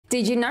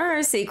Did you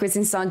know Secrets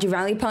in Stardew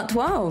Valley Part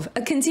 12?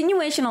 A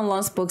continuation on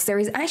Lost Books, there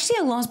is actually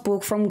a lost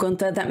book from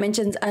Gunther that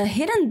mentions a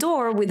hidden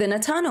door within a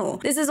tunnel.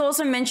 This is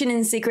also mentioned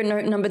in secret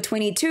note number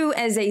 22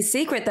 as a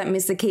secret that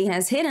Mr. Key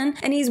has hidden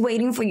and he's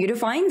waiting for you to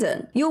find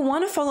it. You'll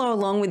want to follow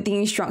along with the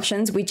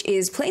instructions, which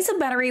is place a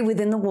battery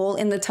within the wall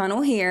in the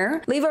tunnel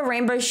here, leave a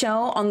rainbow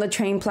shell on the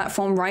train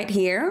platform right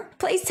here,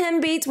 place 10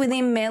 beets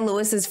within Mayor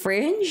Lewis's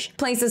fridge,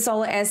 place a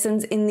solar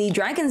essence in the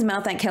dragon's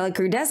mouth at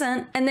Kellicrew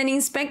Desert, and then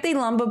inspect the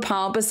lumber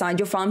pile beside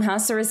your farmhouse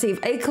to receive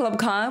a club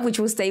card which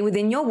will stay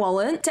within your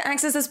wallet to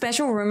access a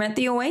special room at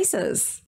the Oasis.